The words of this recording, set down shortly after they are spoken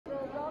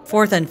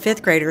Fourth and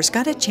fifth graders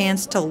got a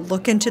chance to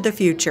look into the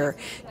future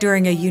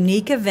during a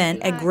unique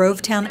event at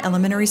Grovetown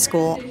Elementary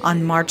School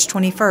on March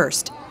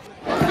 21st.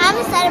 I'm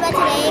excited about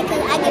today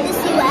because I get to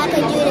see what I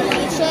can do in the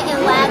future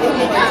and what I can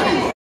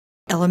become.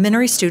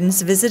 Elementary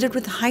students visited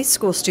with high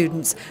school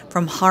students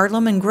from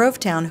Harlem and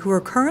Grovetown who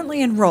are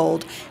currently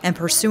enrolled and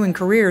pursuing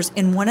careers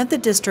in one of the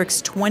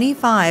district's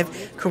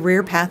 25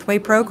 career pathway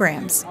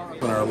programs.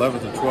 When our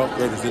 11th and 12th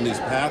graders in these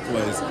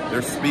pathways,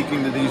 they're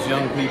speaking to these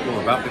young people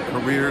about the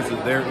careers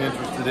that they're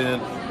interested in.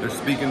 They're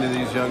speaking to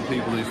these young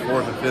people, these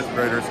 4th and 5th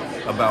graders,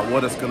 about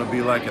what it's going to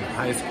be like in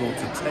high school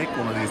to take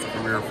one of these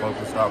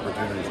career-focused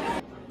opportunities.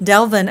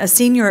 Delvin, a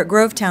senior at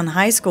Grovetown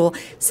High School,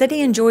 said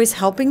he enjoys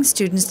helping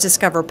students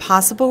discover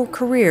possible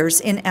careers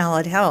in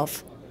allied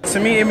health. To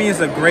me, it means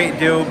a great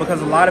deal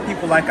because a lot of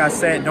people, like I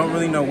said, don't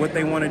really know what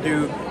they want to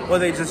do, or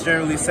they just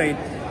generally say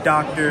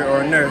doctor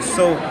or nurse.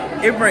 So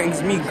it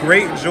brings me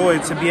great joy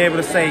to be able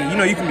to say, you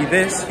know, you can be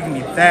this, you can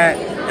be that,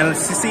 and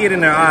to see it in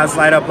their eyes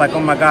light up like,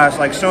 oh my gosh,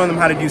 like showing them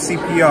how to do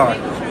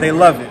CPR. They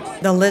love it.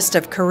 The list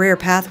of career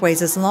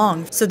pathways is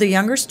long, so the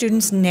younger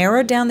students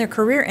narrowed down their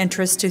career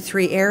interests to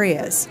 3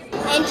 areas: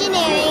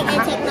 engineering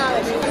and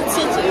technology, and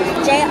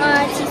teaching,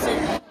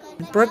 JRTC.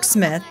 Brooke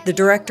Smith, the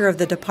director of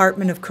the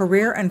Department of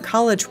Career and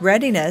College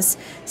Readiness,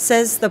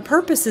 says the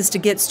purpose is to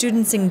get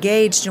students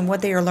engaged in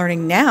what they are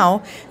learning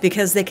now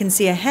because they can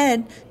see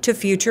ahead to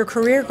future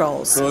career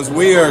goals. So as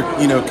we are,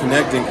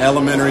 connecting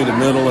elementary to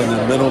middle and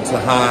then middle to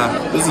high,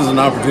 this is an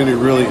opportunity to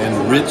really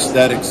enrich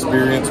that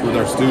experience with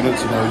our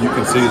students. You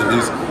can see that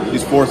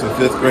these 4th and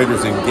 5th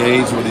graders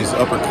engage with these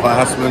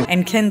upperclassmen.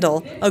 And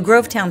Kendall, a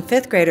Grovetown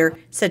 5th grader,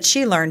 said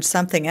she learned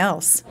something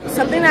else.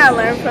 Something that I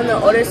learned from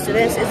the older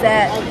students is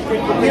that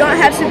you don't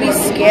have to be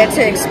scared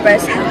to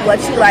express what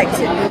you like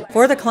to do.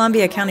 For the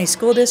Columbia County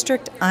School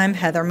District, I'm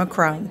Heather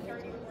McCrone.